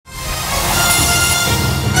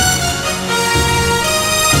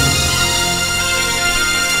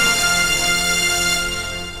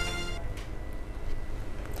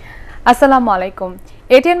আসসালামু আলাইকুম।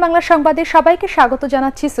 এটিএন বাংলা সংবাদে সবাইকে স্বাগত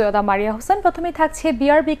জানাচ্ছি। সৈয়দা মারিয়া হোসেন। প্রথমেই থাকছে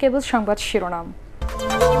বিআরবি কেবল সংবাদ শিরোনাম।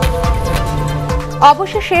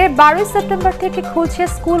 অবশেষে 12 সেপ্টেম্বর থেকে খুলছে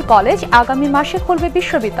স্কুল কলেজ, আগামী মাসে খুলবে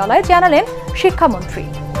বিশ্ববিদ্যালয়, জানালেন শিক্ষামন্ত্রী।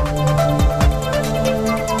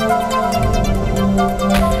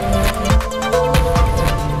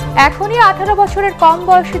 এখনই 18 বছরের কম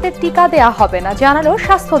বয়সীদের টিকা দেয়া হবে না, জানালো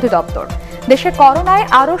স্বাস্থ্য অধিদপ্তর। দেশে করোনায়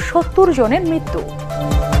আরও 70 জনের মৃত্যু।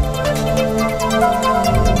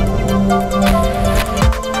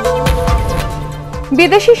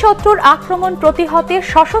 বিদেশি শত্রুর আক্রমণ প্রতিহতে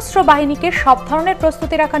সশস্ত্র বাহিনীকে সব ধরনের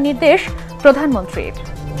প্রস্তুতি রাখার নির্দেশ প্রধানমন্ত্রীর।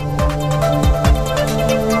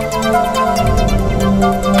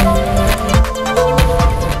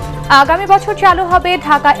 আগামী বছর চালু হবে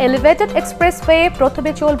ঢাকা এলিভেটেড এক্সপ্রেসওয়ে,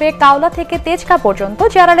 প্রথমে চলবে কাওলা থেকে তেজগাঁ পর্যন্ত,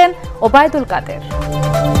 জানালেন ওবায়দুল কাদের।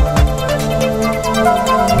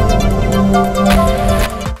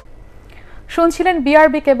 শুনছিলেন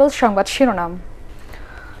বিআরবি কেবল সংবাদ শিরোনাম।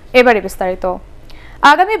 এবারে বিস্তারিত।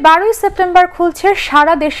 আগামী 12 সেপ্টেম্বর খুলছে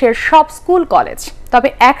সারা দেশের সব স্কুল কলেজ, তবে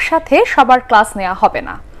একসাথে সবার ক্লাস নেওয়া হবে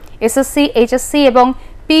না। এসএসসি, এইচএসসি এবং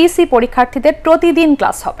পিইসি পরীক্ষার্থীদের প্রতিদিন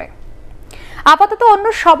ক্লাস হবে। আপাতত অন্য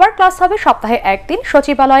সবার ক্লাস হবে সপ্তাহে একদিন।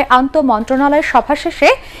 সচিবালয় আন্তঃ মন্ত্রণালয়ের সভা শেষে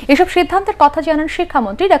এসব সিদ্ধান্তের কথা জানান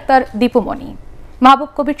শিক্ষামন্ত্রী ডাক্তার দীপুমণি। মাহবুব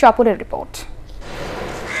কবির চপলের রিপোর্ট।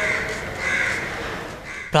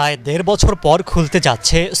 প্রায় 1.5 বছর পর খুলতে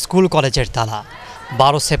যাচ্ছে স্কুল কলেজের তালা।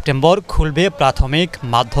 12 সেপ্টেম্বর খুলবে প্রাথমিক,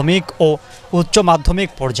 মাধ্যমিক ও উচ্চ মাধ্যমিক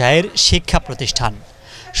পর্যায়ের শিক্ষা প্রতিষ্ঠান।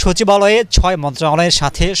 সচিবালয়ে 6 মন্ত্রণালয়ের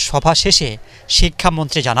সাথে সভা শেষে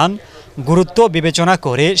শিক্ষামন্ত্রী জানান, গুরুত্ব বিবেচনা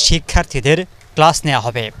করে শিক্ষার্থীদের ক্লাস নেওয়া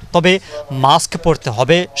হবে, তবে মাস্ক পরতে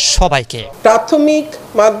হবে সবাইকে। প্রাথমিক,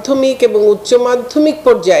 মাধ্যমিক এবং উচ্চ মাধ্যমিক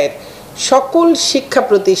পর্যায়ের সকল শিক্ষা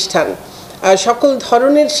প্রতিষ্ঠান, সকল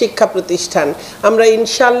ধরনের শিক্ষা প্রতিষ্ঠান আমরা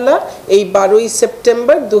ইনশাআল্লাহ এই 12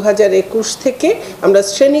 সেপ্টেম্বর 2021 থেকে আমরা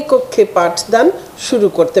শ্রেণীকক্ষে পাঠদান শুরু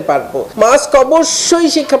করতে পারবো। মাস্ক অবশ্যই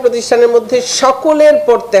শিক্ষা প্রতিষ্ঠানের মধ্যে সকলের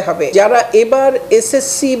পড়তে হবে। যারা এবার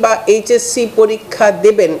এসএসসি বা এইচএসসি পরীক্ষা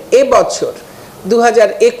দেবেন এবছর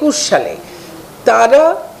 2021 সালে, তারা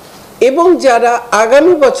এবং যারা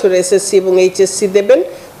আগামী বছর এসএসসি এবং এইচএসসি দেবেন,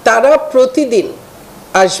 তারা প্রতিদিন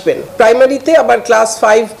আসবেন। প্রাইমারিতে আবার ক্লাস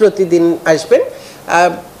 5 প্রতিদিন আসবেন,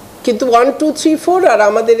 কিন্তু 1, 2, 3, 4 আর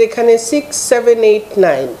আমাদের এখানে 6, 7, 8,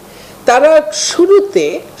 9 তারা শুরুতে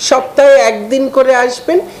সপ্তাহে একদিন করে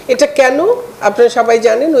আসবেন। এটা কেন আপনারা সবাই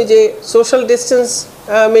জানেন, ওই যে সোশ্যাল ডিস্টেন্স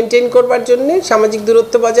মেনটেন করবার জন্যে, সামাজিক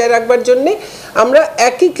দূরত্ব বজায় রাখবার জন্যে আমরা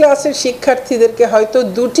একই ক্লাসের শিক্ষার্থীদেরকে হয়তো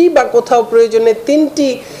 2টি বা কোথাও প্রয়োজনে 3টি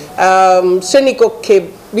শ্রেণীকক্ষে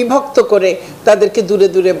বিভক্ত করে তাদেরকে দূরে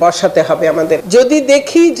দূরে বসাতে হবে। আমাদের যদি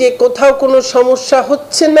দেখি যে কোথাও কোনো সমস্যা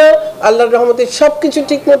হচ্ছে না, আল্লাহর রহমতে সবকিছু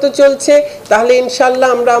ঠিকমতো চলছে, তাহলে ইনশাআল্লাহ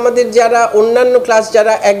আমরা আমাদের যারা অন্যান্য ক্লাস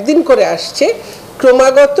যারা একদিন করে আসছে,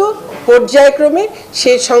 ক্রমাগত পর্যায়ক্রমে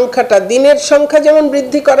সেই সংখ্যাটা, দিনের সংখ্যা যেমন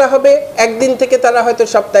বৃদ্ধি করা হবে, একদিন থেকে তারা হয়তো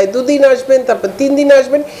সপ্তাহে 2 দিন আসবেন, তারপর 3 দিন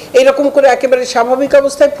আসবেন, এরকম করে একেবারে স্বাভাবিক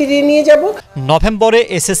অবস্থায় ফিরিয়ে নিয়ে যাব। নভেম্বরে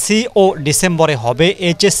এসএসসি ও ডিসেম্বরে হবে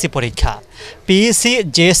এইচএসসি পরীক্ষা। পিইসি,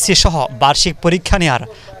 জেএসসি সহ বার্ষিক পরীক্ষা নেওয়ার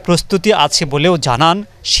প্রস্তুতি আছে বলেও জানান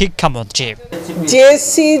শিক্ষামন্ত্রী।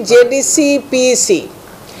 জেএসসি, জেডিসি, পিইসি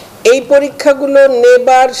এই পরীক্ষাগুলো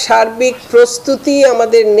নেবার সার্বিক প্রস্তুতি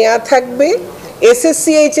আমাদের নেওয়া থাকবে।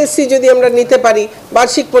 এসএসসি, এইচএসসি যদি আমরা নিতে পারি,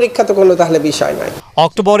 বার্ষিক পরীক্ষা তো কোনো তাহলে বিষয় নয়।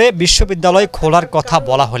 অক্টোবরে বিশ্ববিদ্যালয় খোলার কথা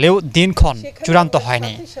বলা হলেও দিনক্ষণ চূড়ান্ত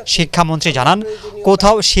হয়নি। শিক্ষামন্ত্রী জানান,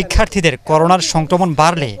 কোথাও শিক্ষার্থীদের করোনার সংক্রমণ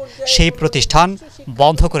বাড়লে সেই প্রতিষ্ঠান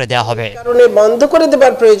বন্ধ করে দেওয়া হবে। কারণে বন্ধ করে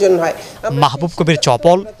দেবার প্রয়োজন হয়। মাহবুব কবির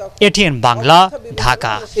চপল, এটিএন বাংলা,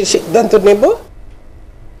 ঢাকা। সিদ্ধান্ত নেব।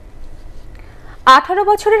 18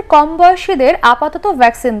 বছরের কম বয়সীদের আপাতত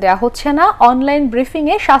ভ্যাকসিন দেওয়া হচ্ছে না। অনলাইন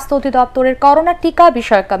ব্রিফিংয়ে স্বাস্থ্য অধিদপ্তরের করোনা টিকা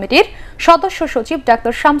বিষয়ক কমিটির সদস্য সচিব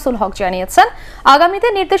ডাক্তার শামসুল হক জানিয়েছেন, আগামীতে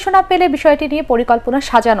নির্দেশনা পেলে বিষয়টি নিয়ে পরিকল্পনা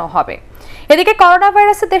সাজানো হবে। এদিকে করোনা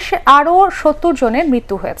ভাইরাসে দেশে আরও 70 জনের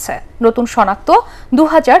মৃত্যু হয়েছে, নতুন শনাক্ত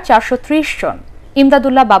 2430 জন।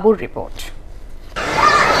 ইমদাদুল্লাহ বাবুর রিপোর্ট।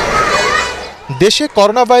 দেশে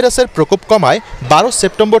করোনা ভাইরাসের প্রকোপ কমায় 12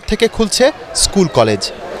 সেপ্টেম্বর থেকে খুলছে স্কুল কলেজ,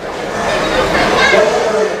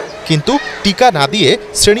 কিন্তু টিকা না দিয়ে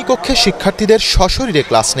শ্রেণীকক্ষে শিক্ষার্থীদের সশরীরে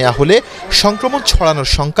ক্লাস নেওয়া হলে সংক্রমণ ছড়ানোর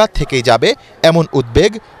শঙ্কা থেকেই যাবে, এমন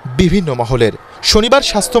উদ্বেগ বিভিন্ন মহলের। শনিবার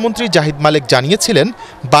স্বাস্থ্যমন্ত্রী জাহিদ মালেক জানিয়েছিলেন,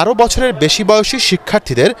 12 বছরের বেশি বয়সী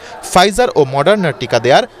শিক্ষার্থীদের ফাইজার ও মডার্নার টিকা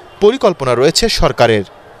দেওয়ার পরিকল্পনা রয়েছে সরকারের।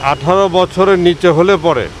 18 বছরের নিচে হলে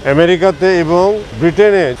পরে আমেরিকাতে এবং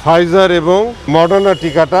ব্রিটেনে ফাইজার এবং মডার্না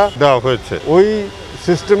টিকাটা দেওয়া হয়েছে। ওই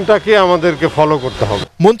সিস্টেমটাকে আমাদেরকে ফলো করতে হবে।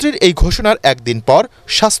 মন্ত্রীর এই ঘোষণার একদিন পর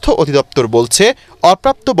স্বাস্থ্য অধিদপ্তর বলছে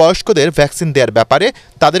অপ্রাপ্ত বয়স্কদের ভ্যাকসিন দেওয়ার ব্যাপারে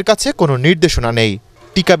তাদের কাছে কোনো নির্দেশনা নেই।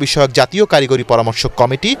 টিকা বিষয়ক জাতীয় কারিগরি পরামর্শ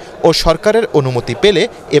কমিটি ও সরকারের অনুমতি পেলে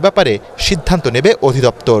এ ব্যাপারে সিদ্ধান্ত নেবে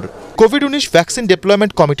অধিদপ্তর। কোভিড-19 ভ্যাকসিন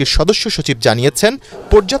ডেপ্লয়মেন্ট কমিটির সদস্য সচিব জানিয়েছেন,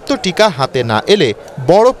 পর্যাপ্ত টিকা হাতে না এলে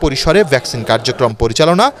বড় পরিসরে ভ্যাকসিন কার্যক্রম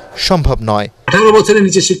পরিচালনা সম্ভব নয়। 18 বছরের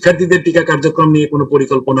নিচে শিক্ষার্থীদের টিকা কার্যক্রম নিয়ে কোনো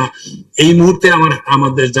পরিকল্পনা এই মুহূর্তে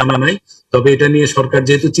আমাদের জানা নাই। তবে এটা নিয়ে সরকার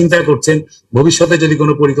যেহেতু চিন্তা করছেন, ভবিষ্যতে যদি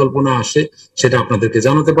কোনো পরিকল্পনা আসে সেটা আপনাদেরকে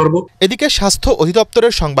জানাতে পারবো। এদিকে স্বাস্থ্য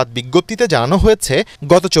অধিদপ্তরের সংবাদ বিজ্ঞপ্তিতে জানানো হয়েছে,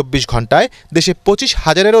 গত 24 ঘন্টায় দেশে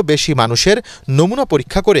 25,000-এরও বেশি মানুষের নমুনা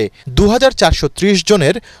পরীক্ষা করে 2,430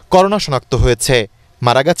 জনের করোনা শনাক্ত হয়েছে।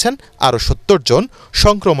 মারা গেছেন আরও 70 জন।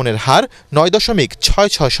 সংক্রমণের হার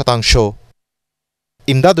 9.66%।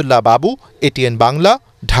 ইমদাদুল্লাহ বাবু, ATN বাংলা,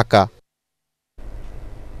 ঢাকা।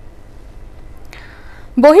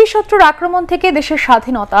 বহিঃশত্রুর আক্রমণ থেকে দেশের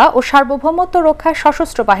স্বাধীনতা ও সার্বভৌমত্ব রক্ষায়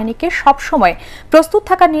সশস্ত্র বাহিনীকে সবসময় প্রস্তুত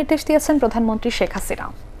থাকার নির্দেশ দিয়েছেন প্রধানমন্ত্রী শেখ হাসিনা।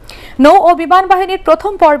 নৌ ও বিমান বাহিনীর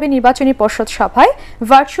প্রথম পর্বে নির্বাচনী পর্ষদ সভায়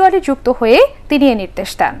ভার্চুয়ালি যুক্ত হয়ে তিনি এ নির্দেশ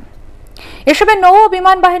দেন। এসবে নৌ ও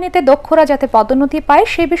বিমান বাহিনীতে দক্ষরা যাতে পদোন্নতি পায়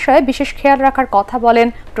সে বিষয়ে বিশেষ খেয়াল রাখার কথা বলেন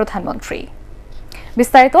প্রধানমন্ত্রী।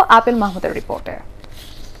 বিস্তারিত আপেল মাহমুদের রিপোর্টে।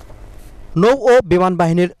 নৌ ও বিমান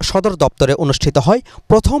বাহিনীর সদর দপ্তরে অনুষ্ঠিত হয়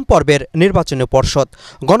প্রথম পর্বের নির্বাচনী পর্ষদ।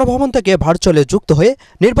 গণভবন থেকে ভার্চুয়ালি যুক্ত হয়ে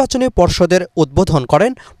নির্বাচনী পর্ষদের উদ্বোধন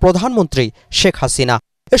করেন প্রধানমন্ত্রী শেখ হাসিনা।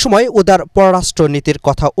 এ সময় উদার পররাষ্ট্র নীতির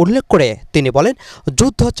কথা উল্লেখ করে তিনি বলেন,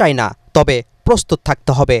 যুদ্ধ চাই না, তবে প্রস্তুত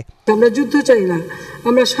থাকতে হবে। আমরা যুদ্ধ চাই না,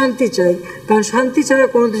 আমরা শান্তি চাই, কারণ শান্তি ছাড়া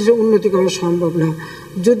কোনো দেশের উন্নতি করা সম্ভব না।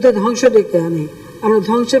 যুদ্ধ ধ্বংস ডেকে আনে, আমরা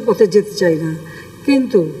ধ্বংসের পথে যেতে চাই না।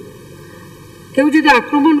 কিন্তু কেউ যদি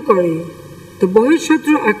আক্রমণ করে, তো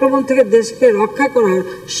বহিঃশত্রু আক্রমণ থেকে দেশকে রক্ষা করার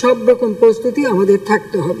সব রকম প্রস্তুতি আমাদের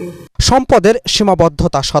থাকতে হবে। সম্পদের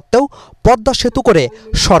সীমাবদ্ধতা সত্ত্বেও পদ্মা সেতু করে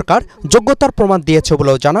সরকার যোগ্যতার প্রমাণ দিয়েছে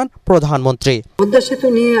বলেও জানান প্রধানমন্ত্রী। পদ্মা সেতু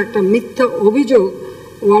নিয়ে একটা মিথ্যা অভিযোগ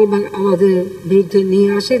ওয়ার্ল্ড ব্যাংক আমাদের বিরুদ্ধে নিয়ে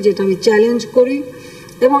আসে, যেটা আমি চ্যালেঞ্জ করি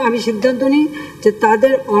এবং আমি সিদ্ধান্ত নিই যে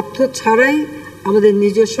তাদের অর্থ ছাড়াই আমাদের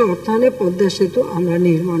নিজস্ব অর্থায়নে পদ্মা সেতু আমরা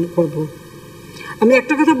নির্মাণ করব। আমি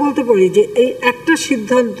একটা কথা বলতে পারি যে এই একটা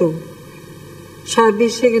সিদ্ধান্ত সারা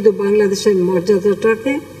বিশ্বে কিন্তু বাংলাদেশের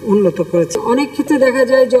মর্যাদাটাকে উন্নত করেছে। অনেক ক্ষেত্রে দেখা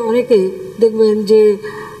যায় যে অনেকে দেখবেন যে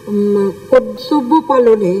কর্তব্য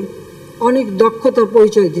পালনে অনেক দক্ষতার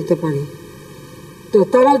পরিচয় দিতে পারে, তো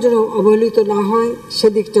তারা যেন অবহেলিত না হয়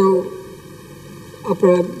সেদিকটাও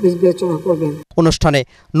আপনারা বিবেচনা করবেন। অনুষ্ঠানে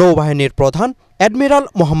নৌবাহিনীর প্রধান অ্যাডমিরাল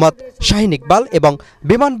মোহাম্মদ শাহিন ইকবাল এবং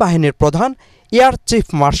বিমান বাহিনীর প্রধান air chief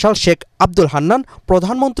marshal Sheikh Abdul Hannan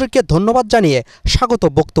প্রধানমন্ত্রীকে ধন্যবাদ জানিয়ে স্বাগত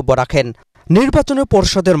বক্তব্য রাখেন। নির্বাচনী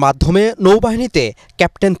পরিষদের মাধ্যমে নৌবাহিনীতে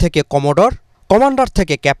ক্যাপ্টেন থেকে কমোডর, কমান্ডার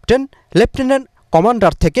থেকে ক্যাপ্টেন, লেফটেন্যান্ট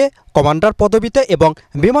কমান্ডার থেকে কমান্ডার পদবিতে এবং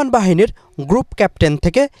বিমান বাহিনীর গ্রুপ ক্যাপ্টেন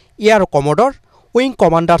থেকে এয়ার কমোডর, উইং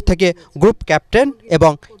কমান্ডার থেকে গ্রুপ ক্যাপ্টেন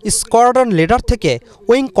এবং স্কোয়াড্রন লিডার থেকে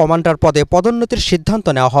উইং কমান্ডার পদে পদোন্নতির সিদ্ধান্ত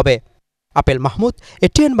নেওয়া হবে। Apple Mahmud,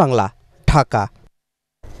 ATN Bangla, Dhaka.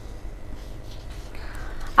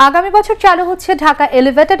 আগামী বছর চালু হচ্ছে ঢাকা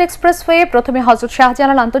এলিভেটেড এক্সপ্রেসওয়ে। প্রথমে হযরত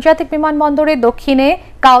শাহজালাল আন্তর্জাতিক বিমানবন্দরের দক্ষিণে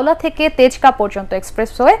কাওলা থেকে তেজগাঁও পর্যন্ত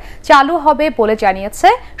এক্সপ্রেসওয়ে চালু হবে বলে জানিয়েছে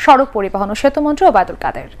সড়ক পরিবহন ও সেতুমন্ত্রী ওবায়দুল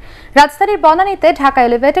কাদের। রাজধানীর বনানীতে ঢাকা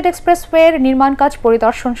এলিভেটেড এক্সপ্রেসওয়ের নির্মাণ কাজ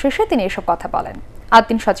পরিদর্শন শেষে তিনি এসব কথা বলেন।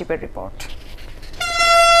 আদিন সজীবের রিপোর্ট।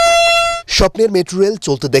 স্বপ্নের মেট্রো রেল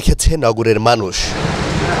চলতে দেখেছে নগরের মানুষ।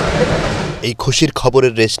 এই খুশির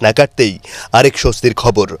খবরের রেশ না কাটতেই আরেক স্বস্তির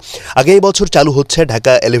খবর। আগামী বছর চালু হচ্ছে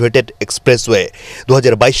ঢাকা এলিভেটেড এক্সপ্রেসওয়ে।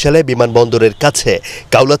 2022 সালে বিমানবন্দরের কাছে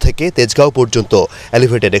কাওলা থেকে তেজগাঁও পর্যন্ত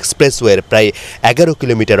এলিভেটেড এক্সপ্রেসওয়ের প্রায় 11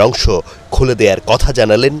 কিলোমিটার অংশ খুলে দেওয়ার কথা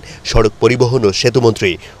জানালেন সড়ক পরিবহন ও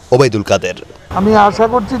সেতুমন্ত্রী ওবায়দুল কাদের। আমি আশা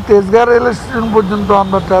করছি তেজগাঁও রেল স্টেশন পর্যন্ত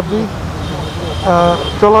আমরা ট্রাফিক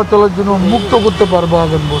চলাচলের জন্য মুক্ত করতে পারবো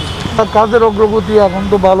আগামী বছর। কাজের অগ্রগতি এখন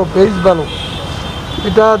তো ভালো, পেজ ভালো।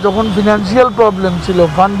 এটা যখন ফিনান্সিয়াল প্রবলেম ছিল,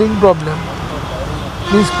 funding problem,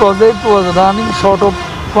 this project was running short of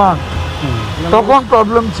fund, তখন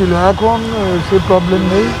প্রবলেম ছিল, এখন সেই প্রবলেম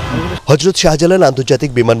নেই। হযরত শাহজালাল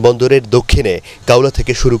আন্তর্জাতিক বিমানবন্দরের দক্ষিণে কাওলা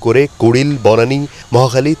থেকে শুরু করে কুড়িল, বনানী,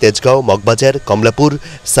 মহাখালী, তেজগাঁও, মগবাজার, কমলাপুর,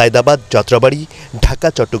 সায়দাবাদ, যাত্রাবাড়ি, ঢাকা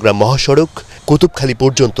চট্টগ্রাম মহাসড়ক, কুতুবখালী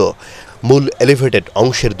পর্যন্ত মূল এলিভেটেড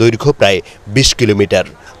অংশের দৈর্ঘ্য প্রায় 20 কিলোমিটার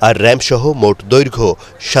আর র্যাম্পসহ মোট দৈর্ঘ্য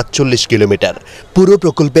 47 কিলোমিটার। পুরো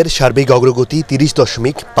প্রকল্পের সার্বিক অগ্রগতি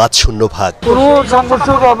 30.50 ভাগ। কোনো সংঘর্ষ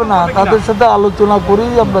হবে না, তাদের সাথে আলোচনা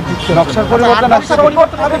করেই আমরা নকশা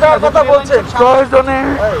পরিবর্তন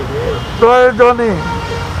প্রয়োজনে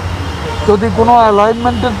যদি কোনো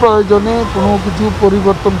অ্যালাইনমেন্টের প্রয়োজনে কোনো কিছু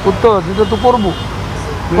পরিবর্তন করতে হয় সেটা তো করবো,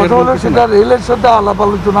 কথা হলো সেটা রেলের সাথে আলাপ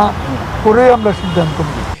আলোচনা করে আমরা সিদ্ধান্ত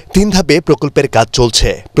নেব। 3 ধাপে প্রকল্পের কাজ চলছে।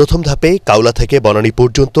 প্রথম ধাপে কাউলা থেকে বনানী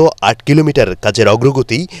পর্যন্ত 8 কিলোমিটার কাজের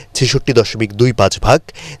অগ্রগতি 66.25 ভাগ।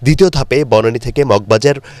 দ্বিতীয় ধাপে বনানী থেকে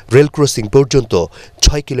মগবাজার রেল ক্রসিং পর্যন্ত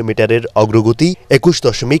 6 কিলোমিটারের অগ্রগতি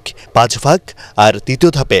 21.5 ভাগ। আর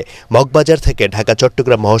তৃতীয় ধাপে মগবাজার থেকে ঢাকা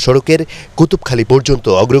চট্টগ্রাম মহাসড়কের কুতুবখালী পর্যন্ত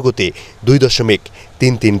অগ্রগতি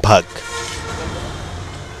 2.33 ভাগ।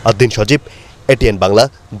 আদ্দিন সজীব, ATN বাংলা,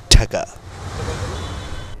 ঢাকা।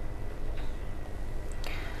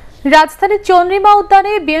 রাজধানীর চন্দ্রিমা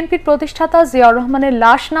উদ্যানে বিএনপির প্রতিষ্ঠাতা জিয়াউর রহমানের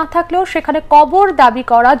লাশ না থাকলেও সেখানে কবর দাবি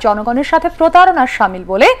করা জনগণের সাথে প্রতারণার শামিল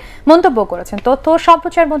বলে মন্তব্য করেছেন তথ্য ও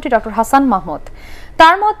সম্প্রচার মন্ত্রী ডক্টর হাসান মাহমুদ।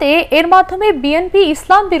 তার মতে এর মাধ্যমে বিএনপি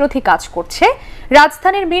ইসলাম বিরোধী কাজ করছে।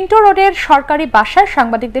 রাজধানীর মিন্টো রোডের সরকারি বাসায়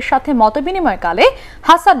সাংবাদিকদের সাথে মতবিনিময়কালে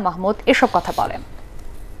হাসান মাহমুদ এসব কথা বলেন।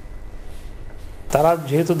 তারা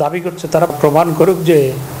যেহেতু দাবি করছে, তারা প্রমাণ করুক যে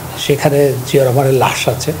সেখানে জিয়াউর রহমানের লাশ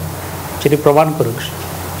আছে, সেটি প্রমাণ করুক।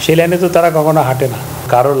 সেই লাইনে তো তারা কখনো হাঁটে না।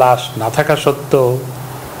 কারো লাশ না থাকা সত্ত্বেও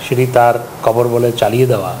সেটি তার কবর বলে চালিয়ে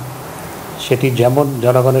দেওয়া, সেটি যেমন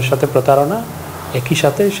জনগণের সাথে প্রতারণা, একই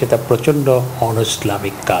সাথে সেটা প্রচণ্ড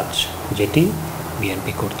অন-ইসলামিক কাজ যেটি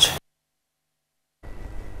বিএনপি করছে।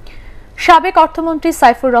 সাবেক অর্থমন্ত্রী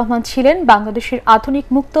সাইফুর রহমান ছিলেন বাংলাদেশের আধুনিক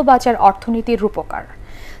মুক্তবাজার অর্থনীতির রূপকার।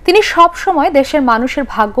 তিনি সব সময় দেশের মানুষের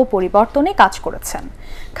ভাগ্য পরিবর্তনে কাজ করেছেন।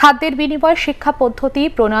 খাদ্যের বিনিময়ে শিক্ষা পদ্ধতি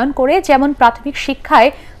প্রণয়ন করে যেমন প্রাথমিক শিক্ষায়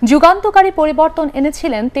যুগান্তকারী পরিবর্তন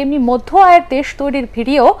এনেছিলেন, তেমনি মধ্য আয়ের দেশ তৈরির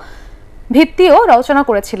ভিত্তিও রচনা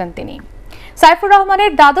করেছিলেন তিনি। সাইফুর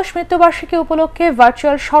রহমানের দ্বাদশ মৃত্যুবার্ষিকী উপলক্ষে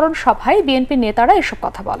ভার্চুয়াল স্মরণ সভায় বিএনপি নেতারা এসব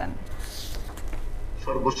কথা বলেন।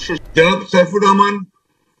 সর্বশেষ জনাব সাইফুর রহমান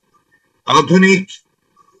আধুনিক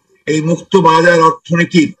এই মুক্ত বাজার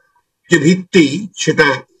অর্থনীতির যে ভিত্তি, সেটা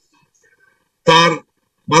তার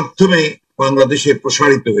মাধ্যমে বাংলাদেশে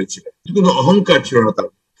প্রসারিত হয়েছিল। কোনো অহংকার ছিল না তার,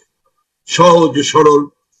 সহজ সরল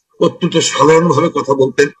অত্যন্ত সাধারণভাবে কথা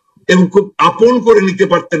বলতেন এবং খুব আপন করে নিতে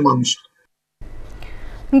পারতেন মানুষ।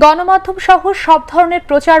 গণমাধ্যম সহ সব ধরনের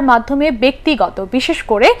প্রচার মাধ্যমে ব্যক্তিগত, বিশেষ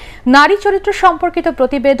করে নারী চরিত্র সম্পর্কিত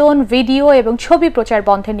প্রতিবেদন, ভিডিও এবং ছবি প্রচার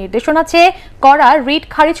বন্ধের নির্দেশনা চেয়ে করা রিট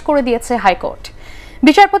খারিজ করে দিয়েছে হাইকোর্ট।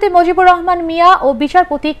 বিচারপতি মুজিবুর রহমান মিয়া ও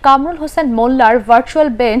বিচারপতি কামরুল হোসেন মোল্লার ভার্চুয়াল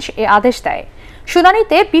বেঞ্চ এ আদেশ দেয়।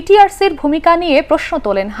 শুনানিতে বিটিআরসির ভূমিকা নিয়ে প্রশ্ন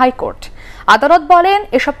তোলেন হাইকোর্ট। আদালত বলেন,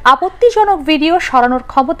 এসব আপত্তিজনক ভিডিও সরানোর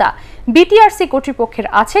ক্ষমতা বিটিআরসি কর্তৃপক্ষের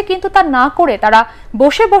আছে, কিন্তু তা না করে তারা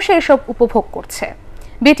বসে বসে এসব উপভোগ করছে।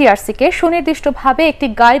 বিটিআরসিকে সুনির্দিষ্টভাবে একটি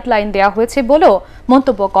গাইডলাইন দেওয়া হয়েছে বলেও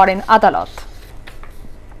মন্তব্য করেন আদালত।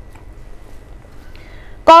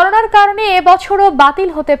 করোনার কারণে এবছরও বাতিল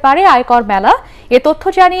হতে পারে আয়কর মেলা। এ তথ্য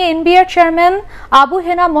জানিয়ে এনবিআর চেয়ারম্যান আবু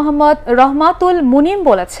হেনা মোহাম্মদ রহমাতুল মুনিম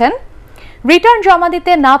বলেছেন, রিটার্ন জমা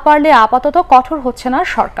দিতে না পারলে আপাতত কঠোর হচ্ছে না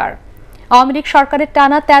সরকার। আওয়ামী লীগ সরকারের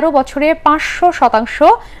টানা 13 বছরে 500%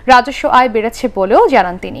 রাজস্ব আয় বেড়েছে বলেও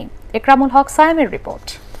জানান তিনি। একরামুল হক সায়েমের রিপোর্ট।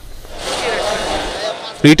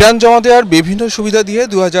 রিটার্ন জমা দেওয়ার বিভিন্ন সুবিধা দিয়ে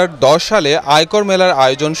 2010 সালে আয়কর মেলার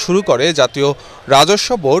আয়োজন শুরু করে জাতীয় রাজস্ব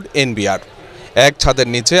বোর্ড এনবিআর। এক ছাদের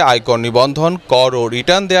নিচে আয়কর নিবন্ধন, কর ও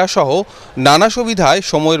রিটার্ন দেয়া সহ নানা সুবিধায়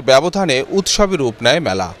সময়ের ব্যবধানে উৎসবের রূপ নেয়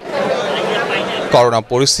মেলা। করোনা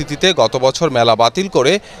পরিস্থিতিতে গত বছর মেলা বাতিল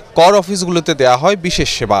করে কর অফিসগুলোতে দেয়া হয় বিশেষ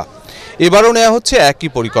সেবা। এবারও নেওয়া হচ্ছে একই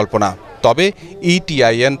পরিকল্পনা। তবে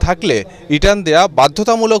ইটিআইএন থাকলে রিটার্ন দেয়া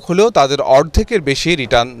বাধ্যতামূলক হলেও তাদের অর্ধেকের বেশি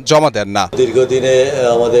রিটার্ন জমা দেন না। দীর্ঘদিনে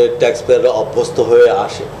আমাদের ট্যাক্স পেয়াররা অভ্যস্ত হয়ে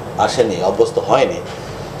অভ্যস্ত হয়নি,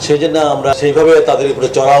 সেই জন্য আমরা সেইভাবে তাদের উপরে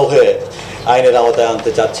চড়াও হয়ে আইনের আওতায়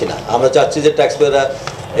আনতে চাচ্ছি না। আমরা চাচ্ছি যে ট্যাক্স পেয়াররা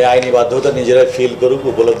এই আইনি বাধ্যতা নিজেরাই ফিল করুক,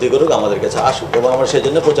 উপলব্ধি করুক, আমাদের কাছে আসুক, এবং আমরা সেই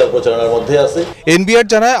জন্য প্রচারণার মধ্যে আছি। এনবিআর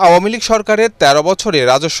জানায়, আওয়ামী লীগ সরকারের 13 বছরে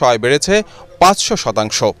রাজস্ব আয় বেড়েছে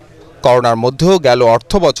 500%। করোনার মধ্যেও গেল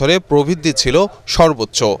অর্থ বছরে প্রবৃদ্ধি ছিল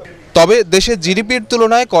সর্বোচ্চ। তবে দেশের জিডিপির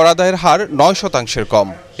তুলনায় কর আদায়ের হার 9% কম।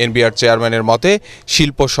 এনবিআর চেয়ারম্যানের মতে,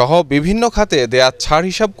 শিল্পসহ বিভিন্ন খাতে দেয়া ছাড়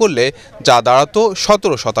হিসাব করলে যা দাঁড়াতো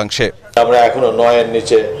 17%। আমরা এখনো 9-এর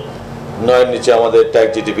নিচে আমাদের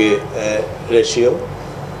ট্যাক্স জিডিপি রেশিও,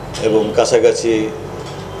 এবং কাছাকাছি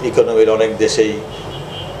ইকোনমির অনেক দেশেই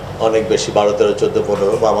অনেক বেশি 12, 13, 14,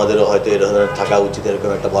 15, বা আমাদেরও হয়তো এর ধরনের থাকা উচিত,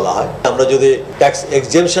 এরকম একটা বলা হয়। আমরা যদি ট্যাক্স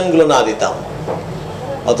এক্সেমশনগুলো না দিতাম,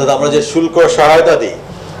 অর্থাৎ আমরা যে শুল্ক সহায়তা দিই,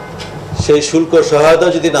 সেই শুল্ক সহায়তা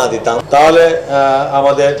যদি না দিতাম, তাহলে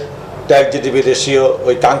আমাদের ট্যাক্স জিডিপি রেশিও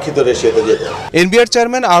ওই কাঙ্ক্ষিত রেশিওতে যেত। এনবিআর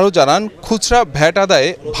চেয়ারম্যান আরও জানান, খুচরা ভ্যাট আদায়ে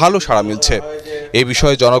ভালো সাড়া মিলছে। এ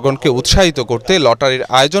বিষয়ে জনগণকে উৎসাহিত করতে লটারির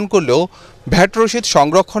আয়োজন করলেও ভ্যাট রসিদ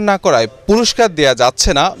সংরক্ষণ না করায় পুরস্কার দেয়া যাচ্ছে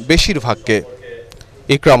না বেশিরভাগকে।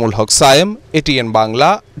 ইকরামুল হক সায়েম, ATN বাংলা,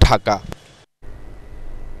 ঢাকা।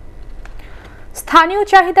 স্থানীয়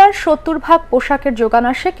চাহিদার ৭০% পোশাকের যোগান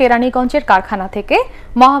আসে কেরানীগঞ্জের কারখানা থেকে।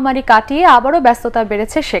 মহামারী কাটিয়ে আবারও ব্যস্ততা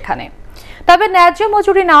বেড়েছে সেখানে। তবে ন্যায্য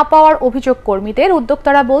মজুরি না পাওয়ার অভিযোগ কর্মীদের।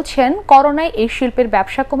 উদ্যোক্তারা বলছেন করোনায় এই শিল্পের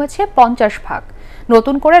ব্যবসা কমেছে 50%।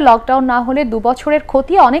 নতুন করে লকডাউন না হলে 2 বছরের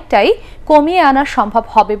ক্ষতি অনেকটাই কমিয়ে আনা সম্ভব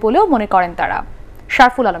হবে বলেও মনে করেন তারা।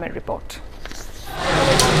 শারফুল আলমের রিপোর্ট।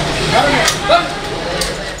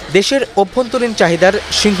 দেশের অভ্যন্তরীণ চাহিদার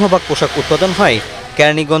সিংহভাগ পোশাক উৎপাদন হয়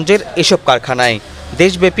কেরানীগঞ্জের এসব কারখানায়।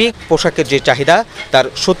 দেশব্যাপী পোশাকের যে চাহিদা তার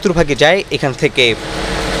 70% যায় এখান থেকে।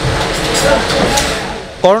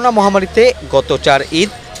 করোনা মহামারীতে গত 4 ঈদ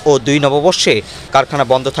ও 2 নববর্ষে কারখানা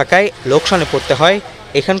বন্ধ থাকায় লোকসানে পড়তে হয়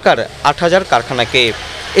এখানকার 8000 কারখানাকে।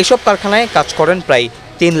 এসব কারখানায় কাজ করেন প্রায়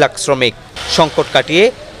 3 লাখ শ্রমিক। সংকট কাটিয়ে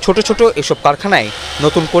ছোট ছোট এসব কারখানায়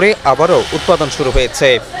নতুন করে আবারও উৎপাদন শুরু হয়েছে।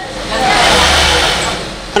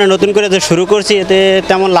 নতুন করে যে শুরু করছি এতে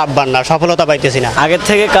তেমন লাভবান না, সফলতা পাইতেছি না। আগের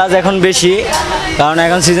থেকে কাজ এখন বেশি, কারণ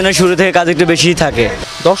এখন সিজনের শুরু থেকে কাজ একটু বেশিই থাকে।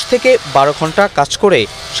 10 থেকে 12 ঘন্টা কাজ করে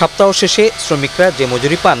সপ্তাহ শেষে শ্রমিকরা যে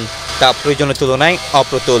মজুরি পান তা প্রয়োজনের তুলনায়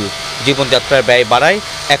অপ্রতুল। জীবনযাত্রার ব্যয় বাড়ায়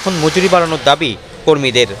এখন মজুরি বাড়ানোর দাবি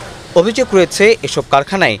কর্মীদের। অভিযোগ রয়েছে এসব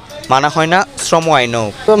কারখানায় মানা হয় না শ্রম আইনও।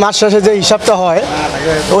 তো মাস শেষে যে হিসাবটা হয়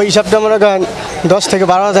ওই হিসাবটা মনে করেন 10 থেকে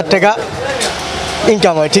 12,000 টাকা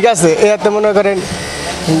ইনকাম হয়, ঠিক আছে। এতে মনে করেন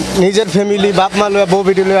নিজের ফ্যামিলি, বাপ মা লয়া, বউ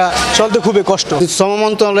বেটি লয়া চলতে খুবই কষ্ট। শ্রম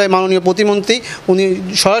মন্ত্রণালয়ের মাননীয় প্রতিমন্ত্রী উনি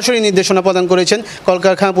সরাসরি নির্দেশনা প্রদান করেছেন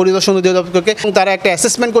কলকারখানা পরিদর্শন অধিদপ্তরকে। তারা একটা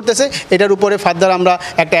অ্যাসেসমেন্ট করতেছে, এটার উপরে ফার্দার আমরা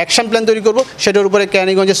একটা অ্যাকশন প্ল্যান তৈরি করব। সেটার উপরে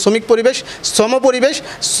কেরানীগঞ্জের শ্রমিক পরিবেশ,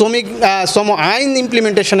 শ্রম আইন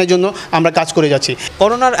ইমপ্লিমেন্টেশনের জন্য আমরা কাজ করে যাচ্ছি।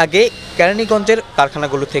 করোনার আগে কেরানীগঞ্জের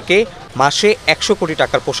কারখানাগুলো থেকে মাসে 100 কোটি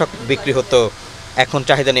টাকার পোশাক বিক্রি হতো। এখন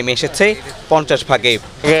চাহিদা নেমে এসেছে 50%।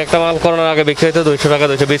 একটা মাল করোনার আগে বিক্রি হতো 200 টাকা,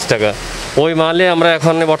 220 টাকা। ওই মালে আমরা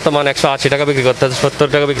এখন বর্তমানে 180 টাকা বিক্রি করতে হচ্ছে, 70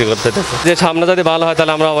 টাকা বিক্রি করতে হচ্ছে। যে সামনে যদি ভালো হয়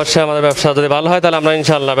তাহলে আমরা অবশ্যই, আমাদের ব্যবসা যদি ভালো হয় তাহলে আমরা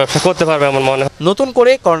ইনশাআল্লাহ ব্যবসা করতে পারবো এমন মনে হয়। নতুন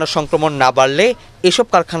করে করোনা সংক্রমণ না বাড়লে এসব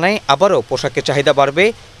কারখানায় আবারও পোশাকের চাহিদা বাড়বে,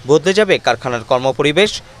 বদলে যাবে কারখানার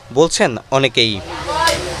কর্মপরিবেশ বলছেন অনেকেই।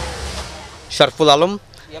 শারফুল আলম,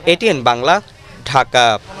 ATN বাংলা, ঢাকা।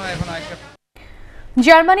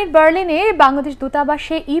 জার্মানির বার্লিনে বাংলাদেশ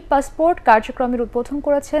দূতাবাসে ই-পাসপোর্ট কার্যক্রমের উদ্বোধন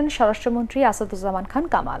করেছেন স্বরাষ্ট্রমন্ত্রী আসাদুজ্জামান খান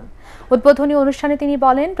কামাল। উদ্বোধনী অনুষ্ঠানে তিনি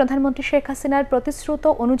বলেন, প্রধানমন্ত্রী শেখ হাসিনার প্রতিশ্রুত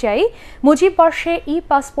অনুযায়ী মুজিব বর্ষে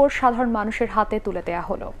ই-পাসপোর্ট সাধারণ মানুষের হাতে তুলে দেওয়া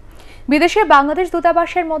হলো। বিদেশে বাংলাদেশ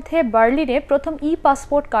দূতাবাসের মধ্যে বার্লিনে প্রথম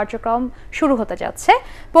ই-পাসপোর্ট কার্যক্রম শুরু হতে যাচ্ছে।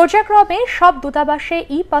 পর্যায়ক্রমে সব দূতাবাসে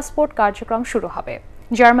ই-পাসপোর্ট কার্যক্রম শুরু হবে।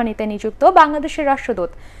 জার্মানিতে নিযুক্ত বাংলাদেশের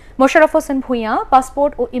রাষ্ট্রদূত মোশাররফ হোসেন ভূঁইয়া,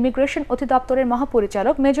 পাসপোর্ট ও ইমিগ্রেশন অধিদপ্তরের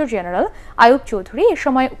মহাপরিচালক মেজর জেনারেল আয়ুব চৌধুরী এ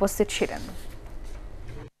সময় উপস্থিত ছিলেন।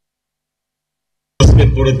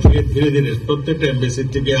 ধীরে ধীরে প্রত্যেকটা এমবেসি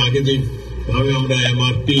থেকে আগে যেভাবে আমরা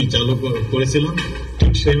MRP চালু করেছিলাম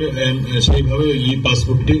ঠিক সেইভাবে ই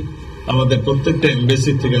পাসপোর্টটি আমাদের প্রত্যেকটা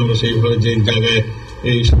এমবেসি থেকে আমরা সেইভাবে যে জায়গায়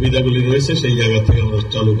এই সুবিধাগুলি রয়েছে সেই জায়গা থেকে আমরা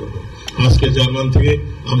চালু করব। আজকে জার্মান থেকে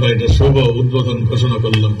আমরা এটা শুভ উদ্বোধন ঘোষণা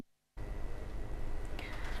করলাম।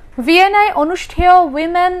 ভিয়েনায় অনুষ্ঠেয়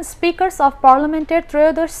উইমেন স্পিকার্স অফ পার্লামেন্টের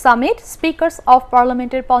ত্রয়োদশ সামিট, স্পিকার্স অফ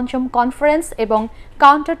পার্লামেন্টের ৫ম কনফারেন্স এবং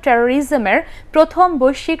কাউন্টার টেরোরিজমের প্রথম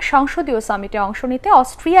বৈশ্বিক সংসদীয় সামিটে অংশ নিতে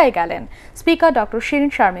অস্ট্রিয়ায় গেলেন speaker doctor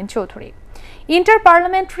Shirin Sharmin Chowdhury. Inter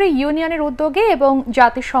parliamentary ইউনিয়নের উদ্যোগে এবং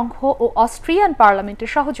জাতিসংঘ ও অস্ট্রিয়ান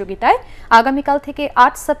পার্লামেন্টের সহযোগিতায় আগামীকাল থেকে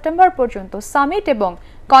 8 সেপ্টেম্বর পর্যন্ত সামিট এবং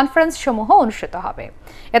কনফারেন্স সমূহ অনুষ্ঠিত হবে।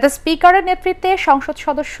 এতে স্পিকারের নেতৃত্বে সংসদ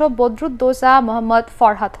সদস্য বদরুদ্দোজা, মোহাম্মদ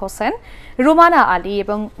ফরহাদ হোসেন, রুমানা আলী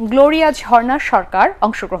এবং গ্লোরিয়া ঝর্ণা সরকার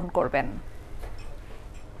অংশগ্রহণ করবেন।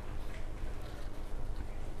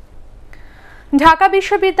 ঢাকা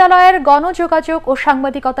বিশ্ববিদ্যালয়ের গণযোগাযোগ ও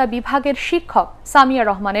সাংবাদিকতা বিভাগের শিক্ষক সামিয়া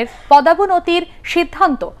রহমানের পদোন্নতির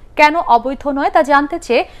সিদ্ধান্ত কেন অবৈধ নয় তা জানতে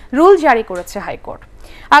চেয়ে রুল জারি করেছে হাইকোর্ট।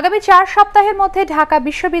 আগামী 4 সপ্তাহের মধ্যে ঢাকা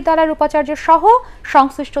বিশ্ববিদ্যালয়ের উপাচার্য সহ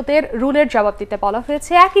সংশ্লিষ্টদের রুলের জবাব দিতে বলা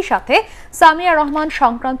হয়েছে। একই সাথে সামিয়া রহমান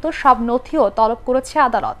সংক্রান্ত সব নথিও তলব করেছে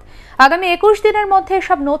আদালত। আগামী 21 দিনের মধ্যে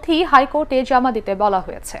সব নথি হাইকোর্টে জমা দিতে বলা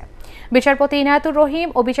হয়েছে। বিচারপতি ইনায়েতুর রহিম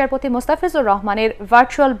ও বিচারপতি মোস্তাফিজুর রহমানের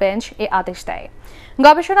ভার্চুয়াল বেঞ্চ এ আদেশ দেয়।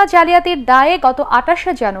 গবেষণা জালিয়াতির দায়ে গত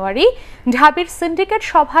 28 জানুয়ারি ঢাবির সিন্ডিকেট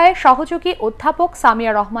সভায় সহযোগী অধ্যাপক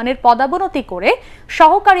সামিয়া রহমানের পদোন্নতি করে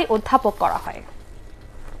সহকারী অধ্যাপক করা হয়।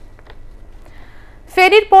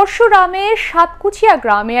 ফেনীর পরশুরামে সাতকুচিয়া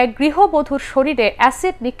গ্রামে এক গৃহবধূর শরীরে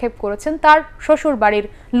অ্যাসিড নিক্ষেপ করেছেন তার শ্বশুর বাড়ির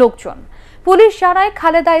লোকজন। পুলিশ জানায়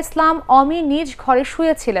খালেদা ইসলাম অমি নিজ ঘরে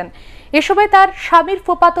শুয়েছিলেন। এ সময় তার স্বামীর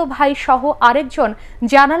ফুফাতো ভাই সহ আরেকজন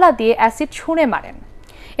জানালা দিয়ে অ্যাসিড ছুঁড়ে মারেন।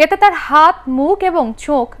 এতে তার হাত, মুখ এবং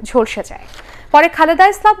চোখ ঝলসে যায়। পরে খালেদা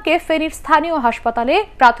ইসলামকে ফেনীর স্থানীয় হাসপাতালে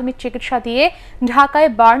প্রাথমিক চিকিৎসা দিয়ে ঢাকায়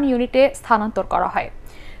বার্ন ইউনিটে স্থানান্তর করা হয়।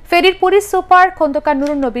 ফেনীর পুলিশ সুপার খন্দকার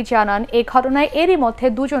নুরুন নবী জানান, এই ঘটনায় এরই মধ্যে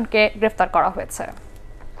 2 জনকে গ্রেফতার করা হয়েছে।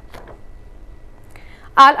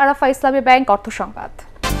 আল আরাফা ইসলামী ব্যাংক অর্থ সংবাদ।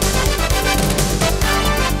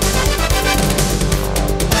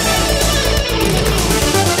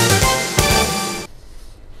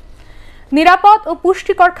 নিরাপদ ও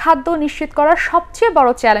পুষ্টিকর খাদ্য নিশ্চিত করার সবচেয়ে বড়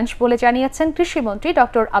চ্যালেঞ্জ বলে জানিয়েছেন কৃষিমন্ত্রী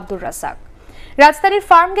ডক্টর আব্দুর রাজ্জাক। রাজধানীর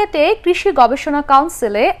ফার্মগেটে কৃষি গবেষণা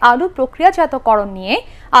কাউন্সিলে আলু প্রক্রিয়াজাতকরণ নিয়ে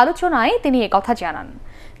আলোচনায় তিনি একথা জানান।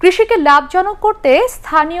 কৃষিকে লাভজনক করতে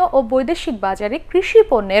স্থানীয় ও বৈদেশিক বাজারে কৃষি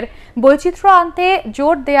পণ্যের বৈচিত্র্য আনতে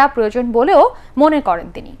জোর দেয়া প্রয়োজন বলেও মনে করেন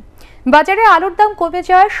তিনি। বাজারে আলুর দাম কমে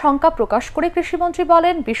যাওয়ার শঙ্কা প্রকাশ করে কৃষিমন্ত্রী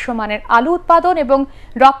বলেন, বিশ্বমানের আলু উৎপাদন এবং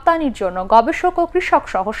রপ্তানির জন্য গবেষক ও কৃষক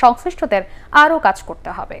সহ সংশ্লিষ্টদের আরও কাজ করতে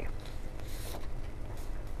হবে।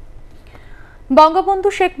 বঙ্গবন্ধু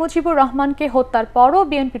শেখ মুজিবুর রহমানকে হত্যার পরও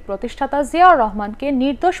বিএনপির প্রতিষ্ঠাতা জিয়াউর রহমানকে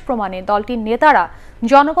নির্দোষ প্রমাণে দলটির নেতারা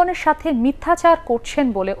জনগণের সাথে মিথ্যাচার করছেন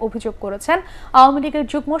বলে অভিযোগ করেছেন আওয়ামী লীগের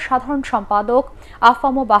যুগ্ম সাধারণ সম্পাদক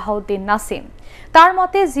আফাম বাহাউদ্দিন নাসিম। তার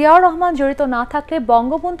মতে, জিয়াউর রহমান জড়িত না থাকলে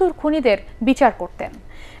বঙ্গবন্ধুর খুনিদের বিচার করতেন।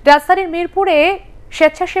 রাজধানীর মিরপুরে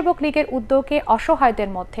স্বেচ্ছাসেবক লীগের উদ্যোগে অসহায়দের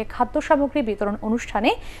মধ্যে খাদ্য সামগ্রী বিতরণ অনুষ্ঠানে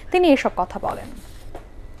তিনি এসব কথা বলেন।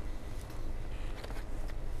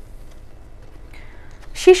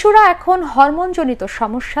 শিশুরা এখন হরমোনজনিত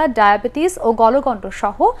সমস্যা, ডায়াবেটিস ও গলগণ্ড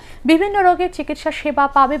সহ বিভিন্ন রোগের চিকিৎসা সেবা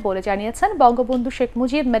পাবে বলে জানিয়েছেন বঙ্গবন্ধু শেখ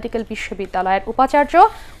মুজিব মেডিকেল বিশ্ববিদ্যালয়ের উপাচার্য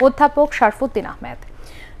অধ্যাপক শরফুদ্দিন আহমেদ।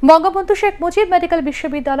 বঙ্গবন্ধু শেখ মুজিব মেডিকেল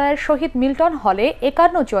বিশ্ববিদ্যালয়ের শহীদ মিল্টন হলে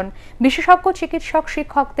 51 জন বিশেষজ্ঞ চিকিৎসক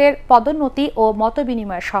শিক্ষকদের পদোন্নতি ও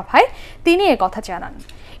মতবিনিময় সভায় তিনি একথা জানান।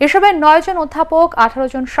 এসবে 9 জন অধ্যাপক, 18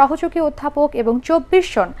 জন সহযোগী অধ্যাপক এবং 24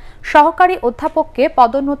 জন সহকারী অধ্যাপককে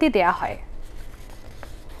পদোন্নতি দেয়া হয়।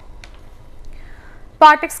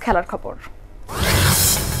 পার্টেক্স খেলার খবর।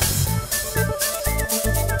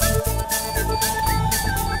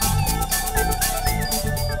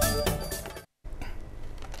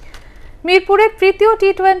 মিরপুরের তৃতীয়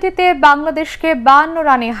টি-20তে বাংলাদেশকে 52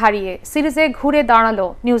 রানে হারিয়ে সিরিজে ঘুরে দাঁড়ালো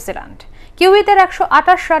নিউজিল্যান্ড। কিউইদের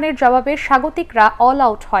 128 রানের জবাবে স্বাগতিকরা অল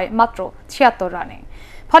আউট হয় মাত্র 76 রানে।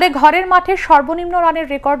 ফলে ঘরের মাঠে সর্বনিম্ন রানের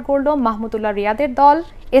রেকর্ড গড়ল মাহমুদুল্লাহ রিয়াদের দল।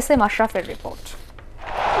 S M আশরাফের report.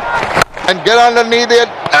 And get underneath it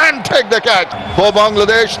and take the catch for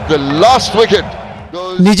Bangladesh, the last wicket.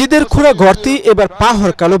 নিজেদের খোঁড়া গর্তে এবার পা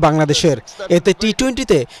হরকালো বাংলাদেশের। এতে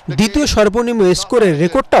টি-20তে দ্বিতীয় সর্বনিম্ন স্কোরের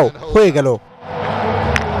রেকর্ডটাও হয়ে গেল।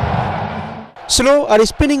 স্লো আর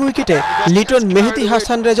স্পিনিং উইকেটে লিটন মেহেদী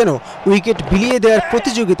হাসানরা যেন উইকেট বিলিয়ে দেওয়ার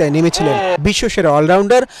প্রতিযোগিতায় নেমেছিলেন। বিশ্বসেরা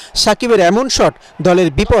অলরাউন্ডার সাকিবের এমন শট দলের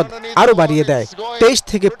বিপদ আরও বাড়িয়ে দেয়। 23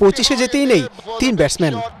 থেকে 25-এ যেতেই নেই 3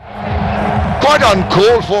 ব্যাটসম্যান।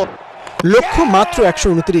 লক্ষ্য মাত্র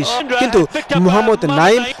 129, কিন্তু মোহাম্মদ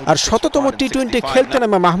নাইম আর 100তম টি-20 খেলতে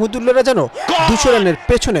নামা মাহমুদুল্লাহরা যেন 200 রানের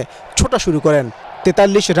পেছনে ছোটা শুরু করেন।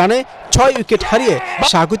 43 রানে 6 উইকেট হারিয়ে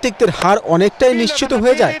স্বাগতিকদের হার অনেকটাই নিশ্চিত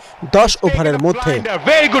হয়ে যায় 10 ওভারের মধ্যে।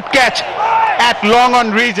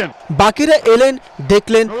 বাকিরা এলেন,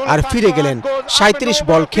 দেখলেন আর ফিরে গেলেন। 37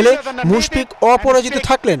 বল খেলে মুশফিক অপরাজিত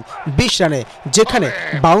থাকলেন 20 রানে, যেখানে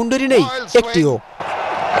বাউন্ডারি নেই একটিও।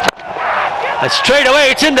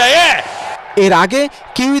 এর আগে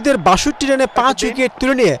কিউইদের 62 রানে 5 উইকেট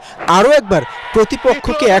তুলে নিয়ে আরও একবার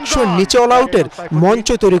প্রতিপক্ষকে 100 নিচে অল আউটের মঞ্চ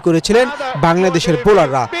তৈরি করেছিলেন বাংলাদেশের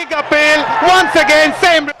বোলাররা।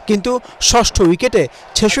 কিন্তু ষষ্ঠ উইকেটে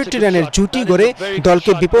 66 রানের জুটি গড়ে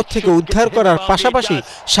দলকে বিপদ থেকে উদ্ধার করার পাশাপাশি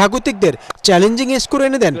স্বাগতিকদের চ্যালেঞ্জিং স্কোর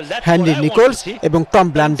এনে দেন হ্যান্ডি নিকোলস এবং টম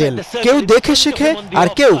ব্ল্যান্ডেল। কেউ দেখে শেখে আর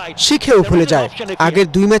কেউ শিখেও ভুলে যায়। আগের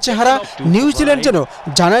 2 ম্যাচে হারা নিউজিল্যান্ড যেন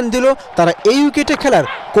জানান দিল তারা এই উইকেটে খেলার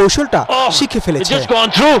কৌশলটা শিখে ফেলেছে।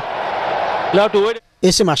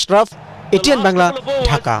 S M Ashraf, ATN Bangla,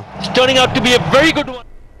 Dhaka.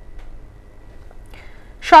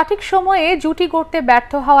 সঠিক সময়ে জুটি গড়তে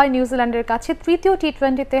ব্যর্থ হওয়ায় নিউজিল্যান্ডের কাছে তৃতীয়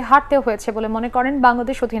টি-20তে হারতে হয়েছে বলে মনে করেন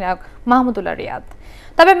বাংলাদেশ অধিনায়ক মাহমুদুল্লাহ রিয়াদ।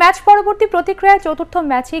 তবে ম্যাচ পরবর্তী প্রতিক্রিয়ায় চতুর্থ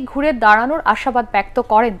ম্যাচেই ঘুরে দাঁড়ানোর আশাবাদ ব্যক্ত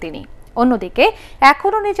করেন তিনি। অন্যদিকে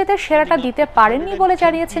এখনও নিজেদের সেরাটা দিতে পারেননি বলে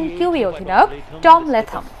জানিয়েছেন কিউই অধিনায়ক Tom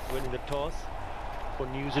Latham.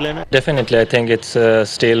 Definitely, I think it's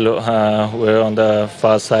still we're on the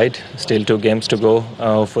far side. Still 2 games to go.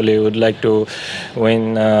 Hopefully, we would like to win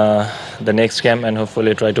the next game and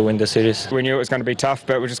hopefully try to win the series. We knew it was going to be tough,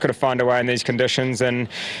 but we just got to find a way in these conditions, and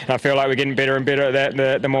I feel like we're getting better and better at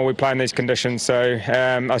that the more we play in these conditions. So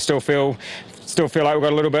I still feel like we've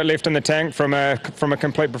got a little bit left in the tank from a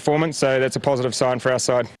complete performance. So that's a positive sign for our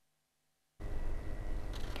side.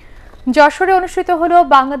 যশোরে অনুষ্ঠিত হলো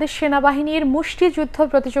বাংলাদেশ সেনাবাহিনীর মুষ্টিযুদ্ধ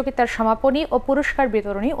প্রতিযোগিতার সমাপনী ও পুরস্কার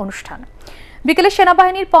বিতরণী অনুষ্ঠান। বিকেলে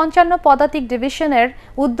সেনাবাহিনীর ৫৫ পদাতিক ডিভিশনের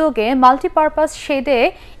উদ্যোগে মাল্টিপারপাস শেডে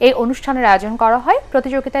এই অনুষ্ঠানের আয়োজন করা হয়।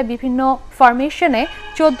 প্রতিযোগিতায় বিভিন্ন ফরমেশনে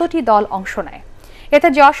 ১৪টি দল অংশ নেয়। এতে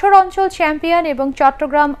যশোর অঞ্চল চ্যাম্পিয়ন এবং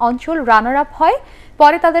চট্টগ্রাম অঞ্চল রানার আপ হয়।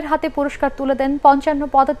 পরে তাদের হাতে পুরস্কার তুলে দেন ৫৫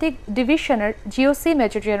 পদাতিক ডিভিশনের GOC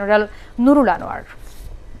major general Nurul Anwar.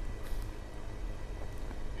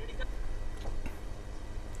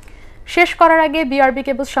 শেষ করার আগে বিআরবি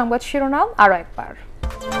কেবল সংবাদ শিরোনাম আরও একবার।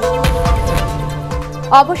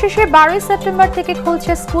 অবশেষে ১২ সেপ্টেম্বর থেকে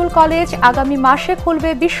খুলছে স্কুল কলেজ, আগামী মাসে খুলবে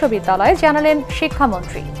বিশ্ববিদ্যালয়, জানালেন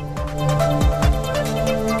শিক্ষামন্ত্রী।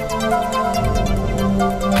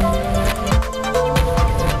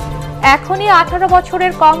 এখনই ১৮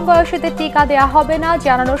 বছরের কম বয়সীদের টিকা দেয়া হবে না,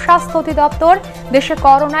 জানালো স্বাস্থ্য অধিদপ্তর। দেশে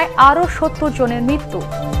করোনায় আরও ৭০ জনের মৃত্যু।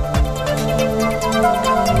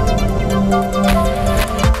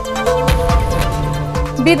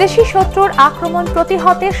 বিদেশি শত্রুর আক্রমণ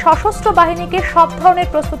প্রতিহতে সশস্ত্র বাহিনীকে সব ধরনের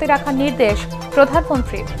প্রস্তুতি রাখার নির্দেশ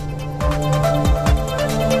প্রধানমন্ত্রীর।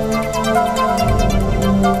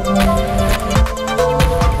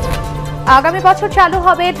 আগামী বছর চালু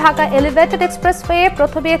হবে ঢাকা এলিভেটেড এক্সপ্রেসওয়ে,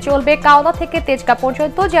 প্রথমে চলবে কাওলা থেকে তেজগাঁ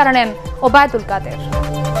পর্যন্ত, জানালেন ওবায়দুল কাদের।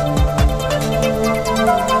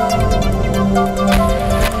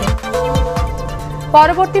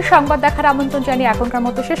 পরবর্তী সংবাদ দেখার আমন্ত্রণ জানিয়ে এখনকার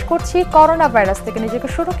মতো শেষ করছি। করোনা ভাইরাস থেকে নিজেকে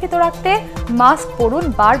সুরক্ষিত রাখতে মাস্ক পরুন,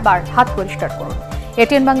 বারবার হাত পরিষ্কার করুন।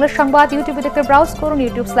 এটিএন বাংলার সংবাদ ইউটিউবে দেখতে ব্রাউজ করুন,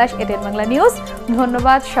 youtube/ATN Bangla নিউজ।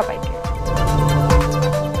 ধন্যবাদ সবাইকে।